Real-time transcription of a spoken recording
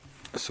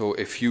So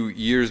a few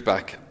years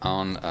back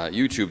on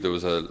YouTube, there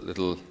was a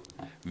little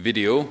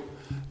video.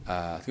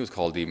 I think it was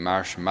called the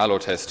Marshmallow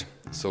test.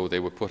 So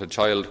they would put a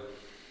child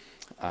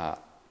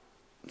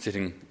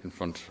sitting in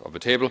front of a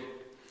table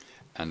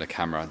and a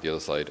camera at the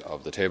other side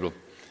of the table,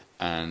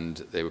 and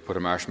they would put a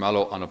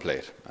marshmallow on a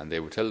plate, and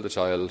they would tell the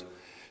child,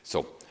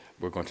 so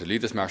we're going to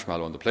leave this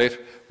marshmallow on the plate,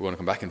 we're going to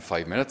come back in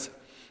 5 minutes.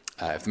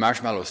 If the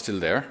marshmallow is still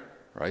there,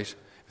 right,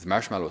 if the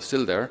marshmallow is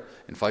still there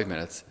in 5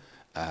 minutes,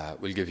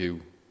 we'll give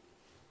you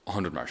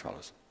 100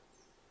 marshmallows,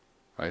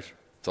 right?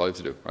 That's all you have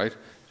to do, right?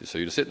 So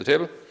you just sit at the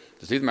table,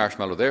 just leave the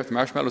marshmallow there. If the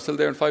marshmallow is still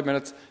there in 5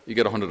 minutes, you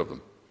get 100 of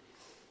them.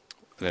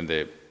 And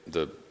then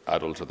the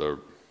adult or the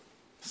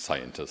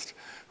scientist,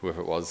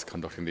 whoever it was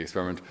conducting the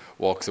experiment,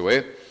 walks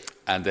away,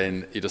 and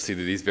then you just see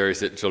these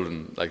various little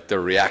children, like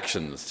their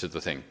reactions to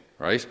the thing,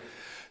 right?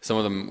 Some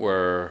of them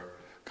were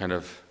kind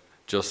of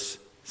just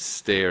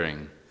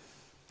staring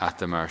at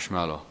the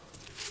marshmallow.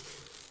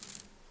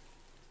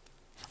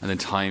 And then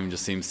time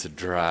just seems to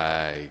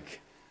drag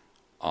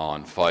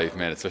on. 5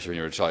 minutes, especially when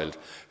you're a child,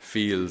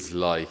 feels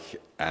like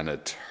an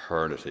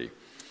eternity.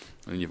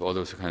 And then you have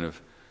others who kind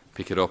of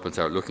pick it up and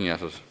start looking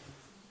at it.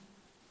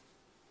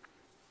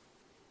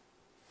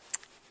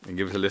 And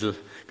give it a little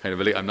kind of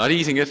a lick. I'm not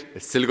eating it,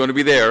 it's still going to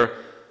be there,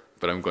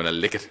 but I'm going to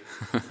lick it.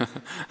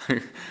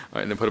 Right,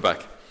 and then put it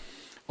back.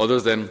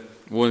 Others then,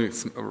 one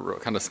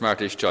kind of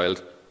smartish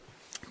child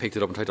picked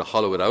it up and tried to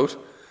hollow it out.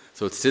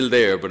 So it's still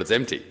there, but it's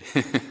empty.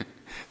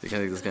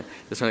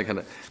 Just trying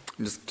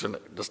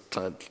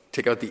to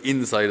take out the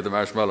inside of the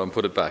marshmallow and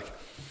put it back.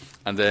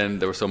 And then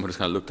there was someone who just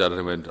kind of looked at it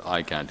and went,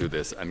 I can't do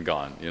this, and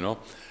gone, you know.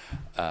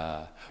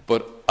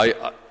 But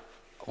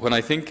when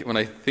I think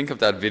of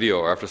that video,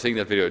 or after seeing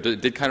that video,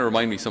 it did kind of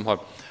remind me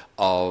somewhat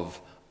of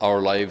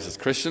our lives as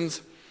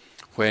Christians,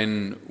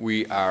 when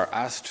we are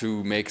asked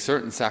to make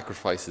certain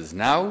sacrifices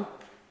now,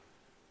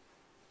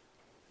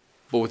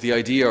 but with the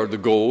idea or the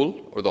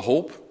goal or the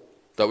hope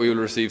that we will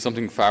receive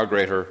something far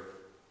greater,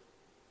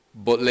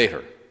 but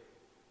later.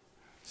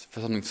 For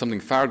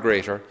something far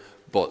greater,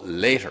 but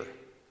later.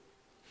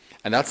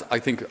 And that's, I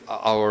think,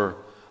 our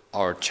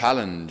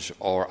challenge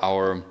or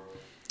our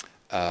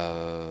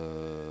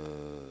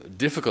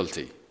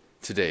difficulty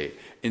today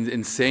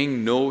in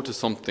saying no to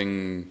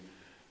something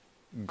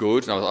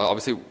good. Now,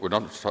 obviously, we're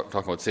not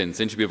talking about sin.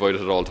 Sin should be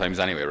avoided at all times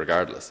anyway,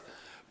 regardless.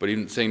 But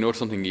even saying no to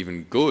something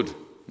even good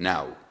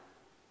now,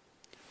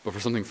 but for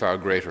something far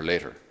greater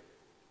later.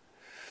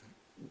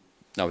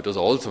 Now, it does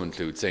also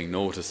include saying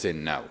no to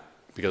sin now,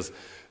 because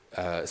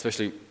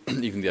especially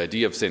even the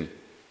idea of sin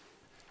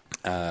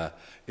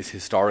is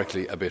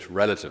historically a bit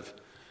relative,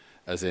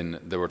 as in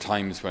there were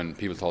times when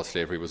people thought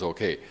slavery was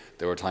okay.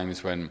 There were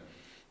times when,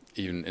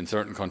 even in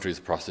certain countries,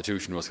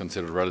 prostitution was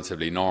considered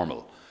relatively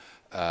normal.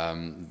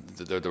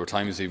 There were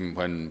times even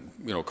when,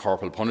 you know,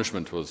 corporal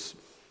punishment was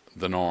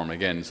the norm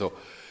again. So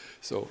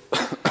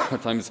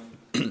at times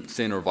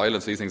sin or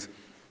violence, these things.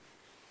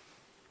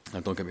 Now,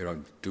 don't get me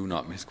wrong, do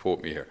not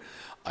misquote me here.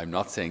 I'm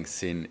not saying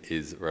sin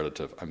is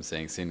relative. I'm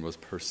saying sin was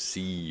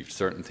perceived.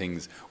 Certain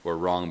things were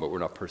wrong, but were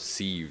not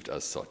perceived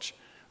as such.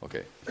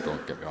 Okay,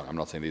 don't get me wrong. I'm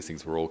not saying these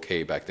things were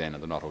okay back then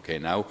and they're not okay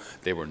now.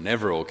 They were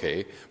never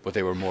okay, but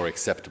they were more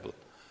acceptable.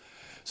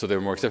 So they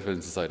were more acceptable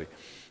in society.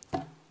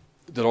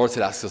 The Lord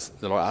asks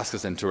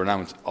us then to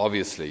renounce,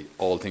 obviously,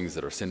 all things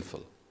that are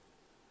sinful.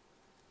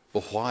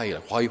 But why?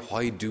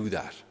 Why do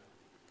that?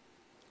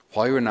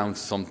 Why renounce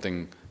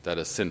something that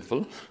is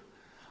sinful?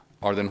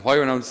 Or then why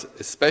renounce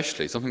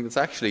especially something that's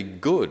actually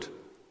good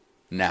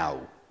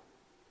now?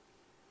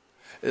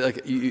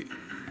 Like,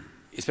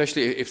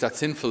 especially if that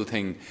sinful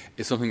thing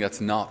is something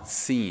that's not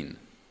seen.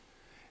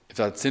 If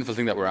that sinful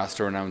thing that we're asked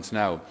to renounce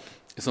now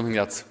is something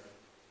that's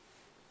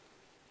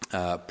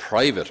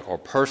private or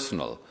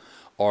personal,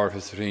 or if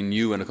it's between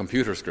you and a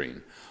computer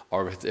screen,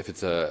 or if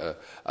it's a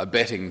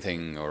betting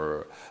thing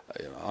or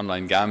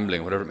online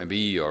gambling, whatever it may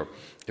be, or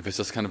if it's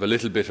just kind of a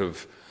little bit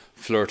of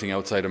flirting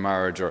outside of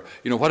marriage, or,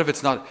 you know, what if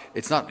it's not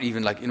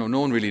even like, you know,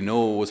 no one really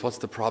knows, what's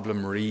the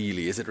problem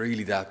really, is it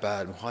really that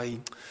bad?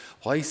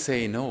 Why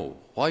say no?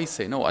 Why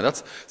say no? And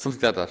that's something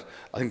that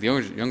I think the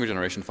younger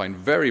generation find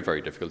very,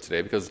 very difficult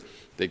today, because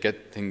they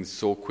get things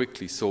so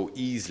quickly, so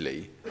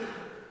easily,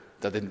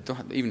 that they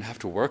don't even have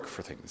to work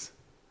for things.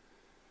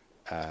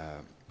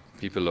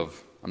 People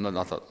of, I'm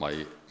not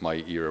that my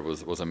era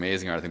was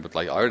amazing or anything, but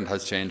like Ireland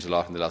has changed a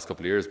lot in the last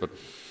couple of years. But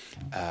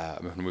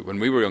when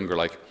we were younger,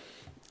 like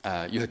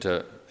you had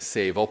to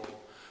save up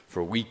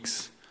for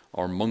weeks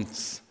or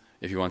months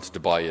if you wanted to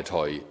buy a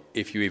toy.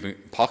 If you even,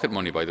 pocket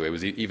money, by the way,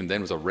 even then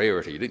was a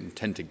rarity. You didn't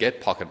tend to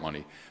get pocket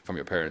money from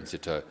your parents. You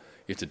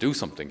had to do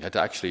something. You had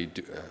to actually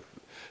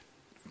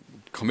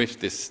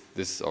commit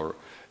this or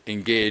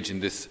engage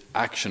in this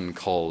action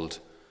called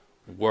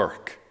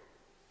work.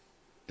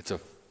 It's a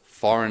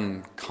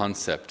foreign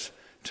concept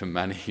to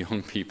many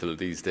young people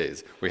these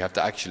days, where you have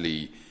to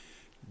actually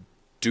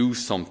do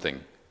something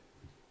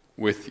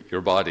with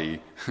your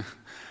body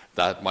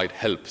that might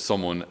help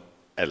someone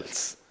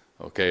else,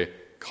 okay,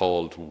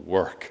 called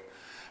work.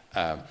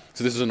 So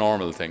this is a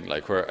normal thing,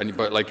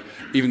 but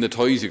even the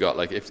toys you got,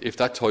 like if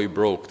that toy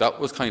broke, that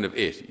was kind of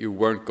it. You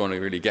weren't going to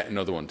really get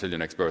another one till your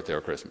next birthday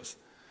or Christmas.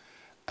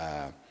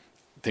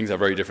 Things are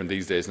very different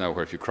these days now,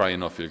 where if you cry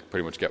enough, you'll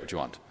pretty much get what you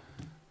want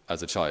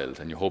as a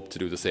child, and you hope to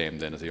do the same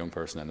then as a young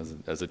person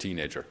and as a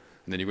teenager.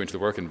 And then you go into the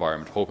work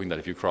environment hoping that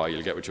if you cry,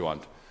 you'll get what you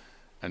want,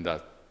 and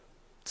that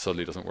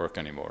suddenly doesn't work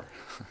anymore.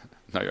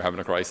 Now you're having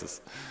a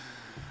crisis.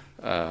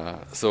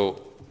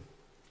 So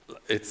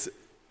it's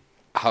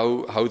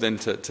how then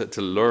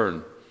to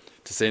learn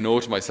to say no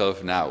to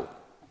myself now.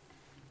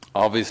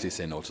 Obviously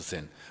say no to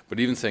sin, but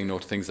even saying no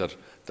to things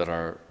that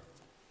are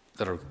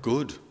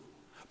good,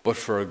 but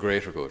for a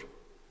greater good.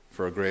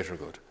 For a greater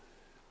good.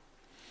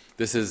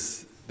 This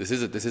is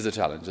a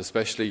challenge,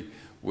 especially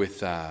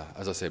with,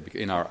 as I say,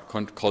 in our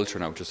culture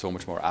now, which is so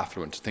much more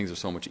affluent. Things are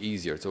so much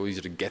easier. It's so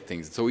easier to get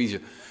things. It's so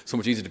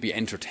much easier to be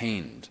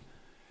entertained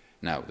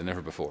now than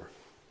ever before.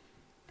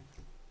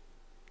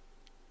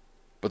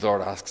 But the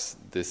Lord asks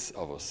this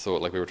of us. So,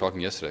 like we were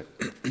talking yesterday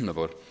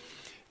about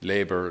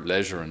labour,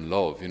 leisure, and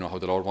love. You know how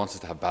the Lord wants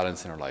us to have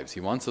balance in our lives. He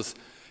wants us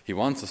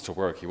to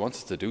work. He wants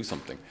us to do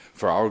something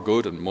for our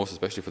good, and most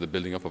especially for the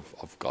building up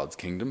of God's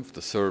kingdom, for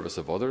the service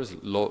of others.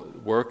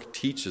 Work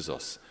teaches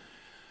us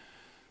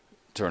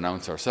to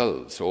renounce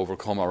ourselves, to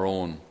overcome our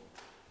own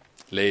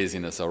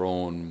laziness, our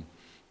own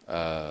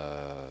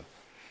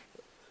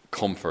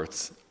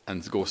comforts,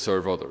 and to go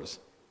serve others.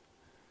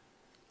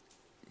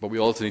 But we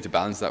also need to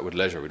balance that with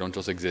leisure. We don't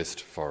just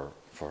exist for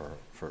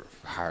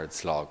hard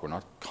slog. We're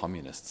not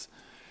communists.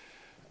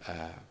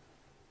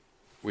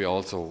 We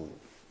also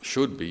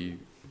should be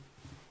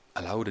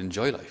allowed to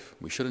enjoy life.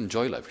 We should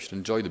enjoy life. We should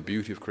enjoy the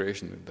beauty of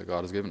creation that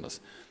God has given us.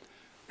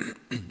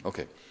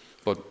 Okay,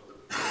 but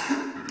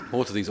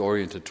both of these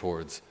oriented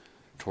towards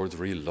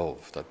real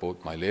love, that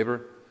both my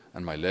labour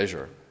and my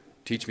leisure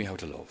teach me how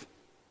to love,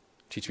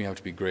 teach me how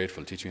to be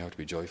grateful, teach me how to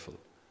be joyful.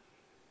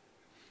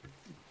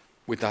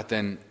 With that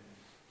then,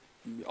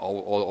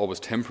 always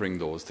tempering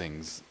those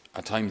things,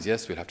 at times,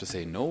 yes, we'll have to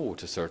say no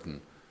to certain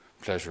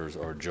pleasures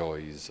or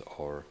joys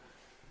or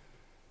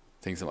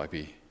things that might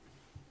be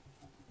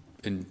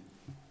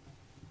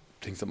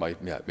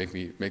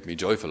make me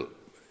joyful,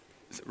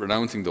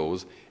 renouncing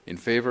those in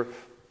favour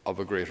of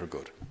a greater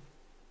good.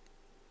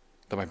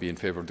 That might be in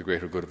favour of the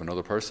greater good of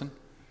another person,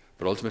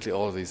 but ultimately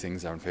all of these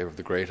things are in favour of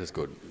the greatest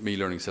good, me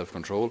learning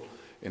self-control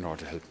in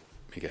order to help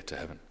me get to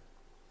heaven.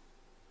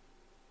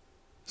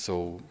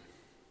 So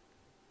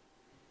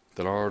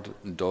the Lord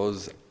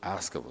does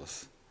ask of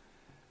us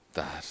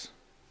that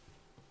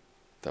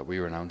we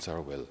renounce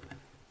our will.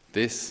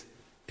 This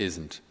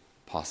isn't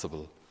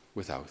possible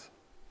without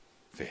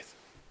faith.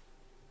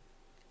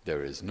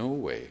 There is no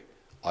way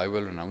I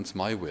will renounce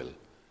my will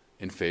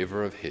in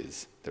favour of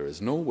His. There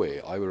is no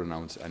way I will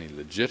renounce any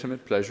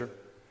legitimate pleasure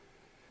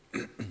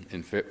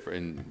in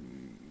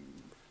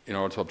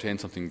order to obtain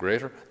something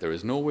greater. There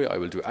is no way I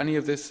will do any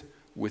of this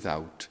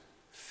without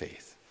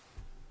faith.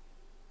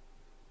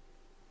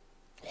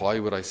 Why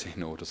would I say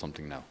no to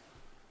something now,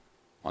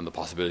 on the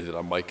possibility that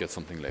I might get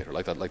something later,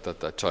 like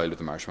that child with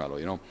the marshmallow?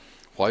 You know,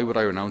 why would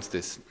I renounce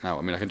this now?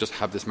 I mean, I can just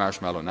have this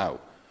marshmallow now.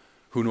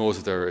 Who knows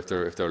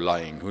if they're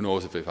lying? Who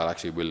knows if I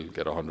actually will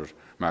get 100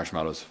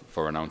 marshmallows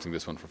for renouncing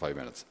this one for 5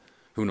 minutes?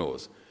 Who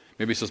knows?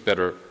 Maybe it's just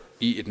better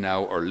eat it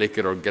now, or lick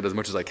it, or get as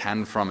much as I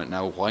can from it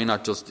now. Why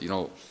not just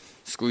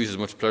squeeze as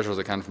much pleasure as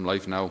I can from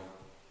life now?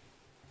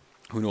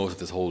 Who knows if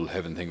this whole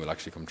heaven thing will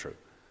actually come true?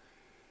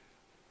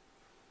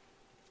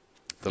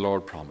 The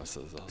Lord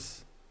promises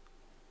us,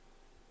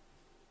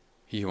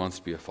 he who wants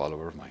to be a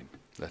follower of mine,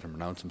 let him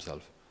renounce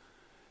himself,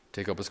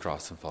 take up his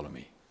cross and follow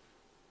me.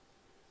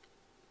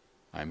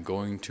 I am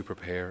going to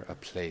prepare a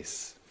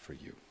place for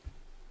you.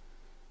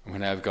 And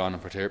when I have gone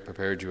and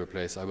prepared you a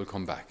place, I will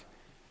come back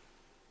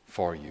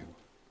for you,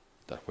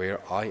 that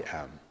where I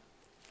am,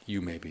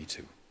 you may be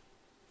too.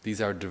 These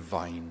are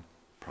divine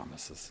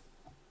promises.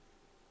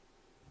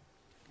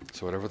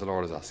 So whatever the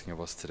Lord is asking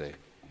of us today,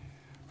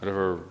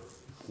 whatever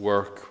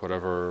work,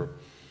 whatever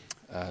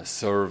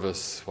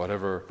service,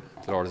 whatever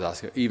the Lord is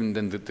asking, even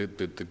then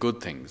the good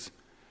things.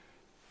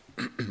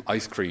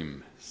 Ice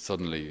cream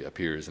suddenly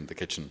appears in the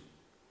kitchen,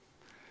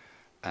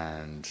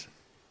 and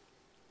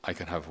I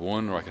can have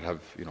one, or I could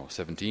have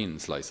 17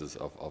 slices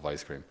of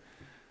ice cream.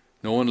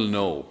 No one will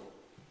know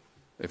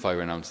if I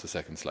renounce the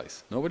second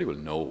slice. Nobody will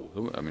know.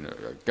 I mean,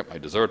 I get my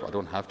dessert. I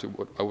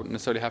wouldn't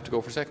necessarily have to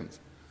go for seconds.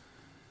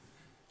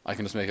 I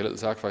can just make a little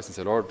sacrifice and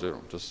say, Lord,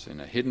 just in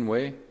a hidden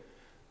way,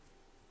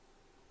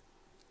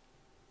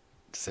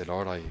 to say,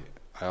 Lord, I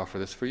offer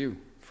this for you,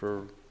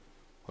 for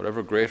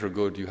whatever greater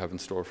good you have in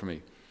store for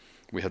me.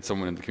 We had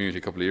someone in the community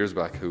a couple of years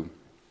back who,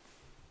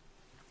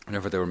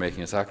 whenever they were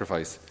making a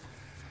sacrifice,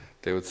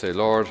 they would say,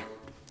 Lord,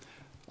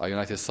 I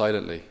unite this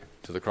silently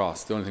to the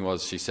cross. The only thing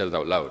was she said it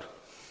out loud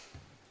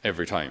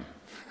every time.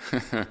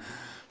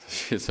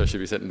 So she'd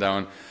be sitting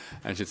down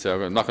and she'd say,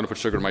 I'm not going to put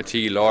sugar in my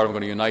tea, Lord, I'm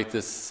going to unite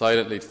this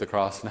silently to the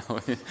cross now.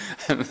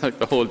 And like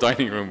the whole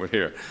dining room would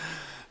hear.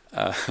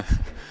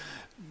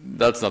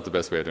 That's not the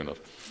best way of doing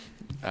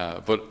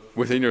it. But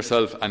within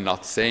yourself and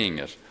not saying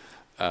it,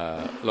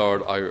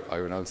 Lord, I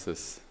renounce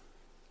this,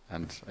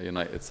 and I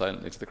unite it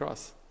silently to the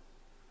cross.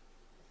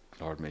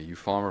 Lord, may you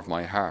form of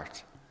my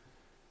heart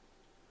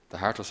the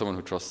heart of someone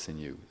who trusts in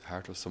you, the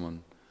heart of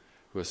someone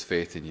who has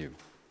faith in you,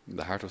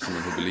 the heart of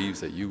someone who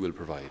believes that you will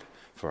provide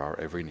for our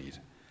every need.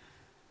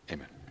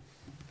 Amen.